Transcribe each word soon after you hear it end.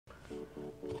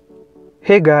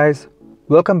Hey guys,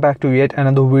 welcome back to yet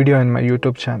another video in my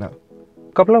YouTube channel.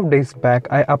 Couple of days back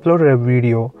I uploaded a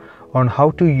video on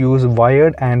how to use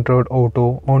wired Android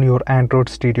Auto on your Android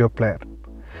stereo player.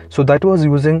 So that was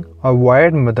using a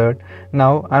wired method.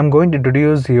 Now I'm going to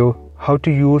introduce you how to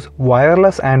use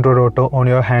wireless Android Auto on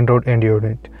your Android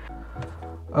HeadUnit.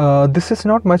 This is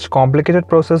not much complicated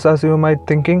process as you might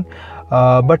thinking,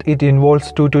 but it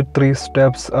involves 2 to 3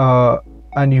 steps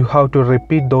and you have to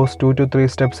repeat those 2 to 3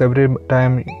 steps every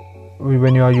time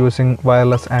when you are using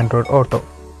wireless Android Auto.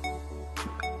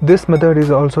 This method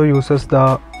is also uses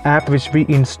the app which we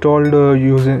installed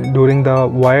during the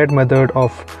wired method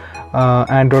of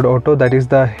Android Auto, that is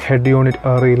the HeadUnit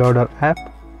Reloader app.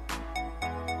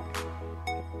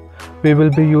 We will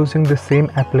be using the same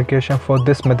application for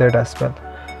this method as well.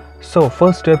 So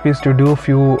first step is to do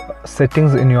few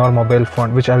settings in your mobile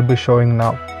phone, which I'll be showing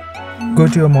now. Go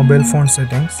to your mobile phone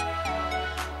settings,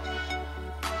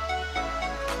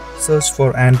 search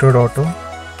for Android Auto,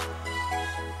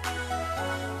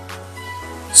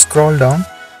 scroll down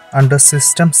under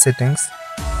system settings.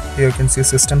 Here you can see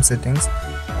system settings,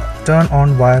 turn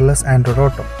on wireless Android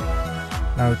Auto.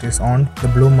 Now it is on, the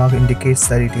blue mark indicates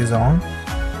that it is on.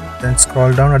 Then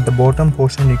scroll down at the bottom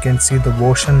portion, you can see the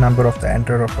version number of the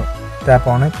Android Auto. Tap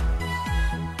on it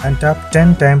and tap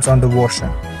 10 times on the version.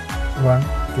 1,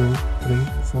 2, 3,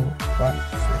 4, 5,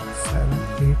 6,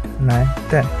 7, 8, 9,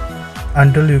 10.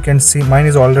 Until you can see mine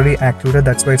is already activated,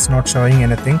 that's why it's not showing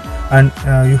anything, and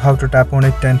you have to tap on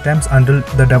it 10 times until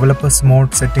the developers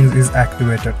mode settings is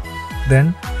activated.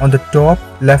 Then on the top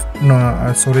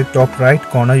top right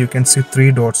corner you can see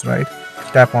 3 dots, right?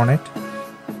 Tap on it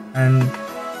and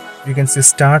you can see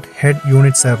start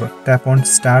HeadUnit server. Tap on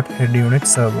start HeadUnit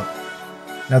server.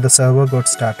 Now the server got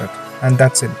started and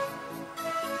that's it.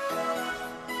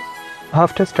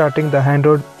 After starting the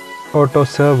Android Auto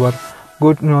server,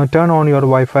 turn on your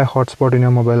Wi-Fi hotspot in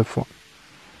your mobile phone.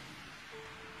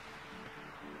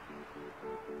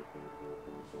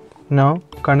 Now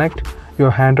connect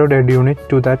your Android HeadUnit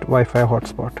to that Wi-Fi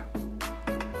hotspot.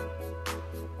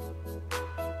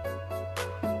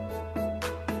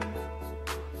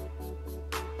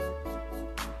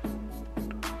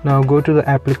 Now go to the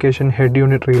application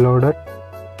HeadUnit Reloader.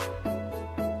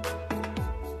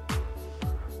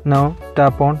 Now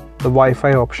tap on the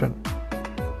Wi-Fi option.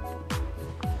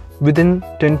 Within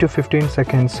 10 to 15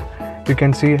 seconds you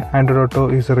can see Android Auto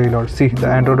is reloaded. See, the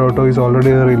Android Auto is already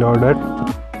reloaded.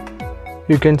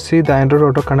 You can see the Android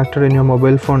Auto connected in your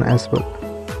mobile phone as well.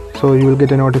 So you will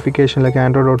get a notification like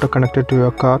Android Auto connected to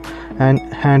your car and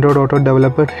Android Auto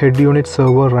developer HeadUnit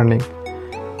server running.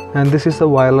 And this is the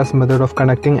wireless method of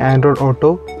connecting Android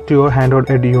Auto to your Android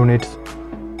HeadUnits.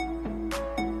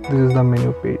 This is the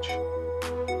menu page.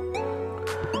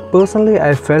 Personally,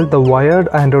 I felt the wired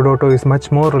Android Auto is much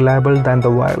more reliable than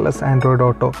the wireless Android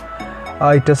Auto.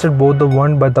 I tested both the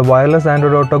one, but the wireless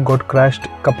Android Auto got crashed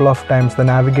couple of times. The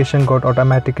navigation got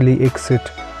automatically exit.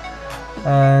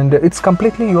 And it's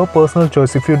completely your personal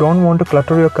choice. If you don't want to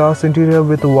clutter your car's interior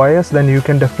with wires, then you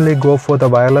can definitely go for the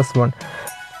wireless one.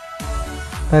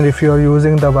 And if you are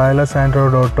using the wireless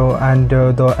Android Auto and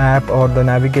the app or the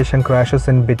navigation crashes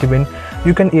in between,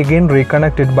 you can again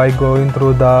reconnect it by going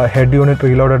through the HeadUnit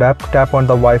Reloaded app. Tap on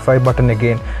the Wi-Fi button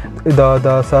again.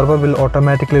 The server will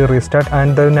automatically restart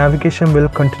and the navigation will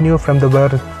continue from the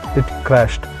where it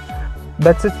crashed.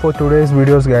 That's it for today's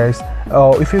videos, guys.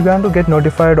 If you want to get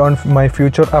notified on my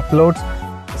future uploads,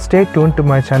 stay tuned to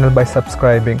my channel by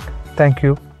subscribing. Thank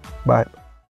you. Bye.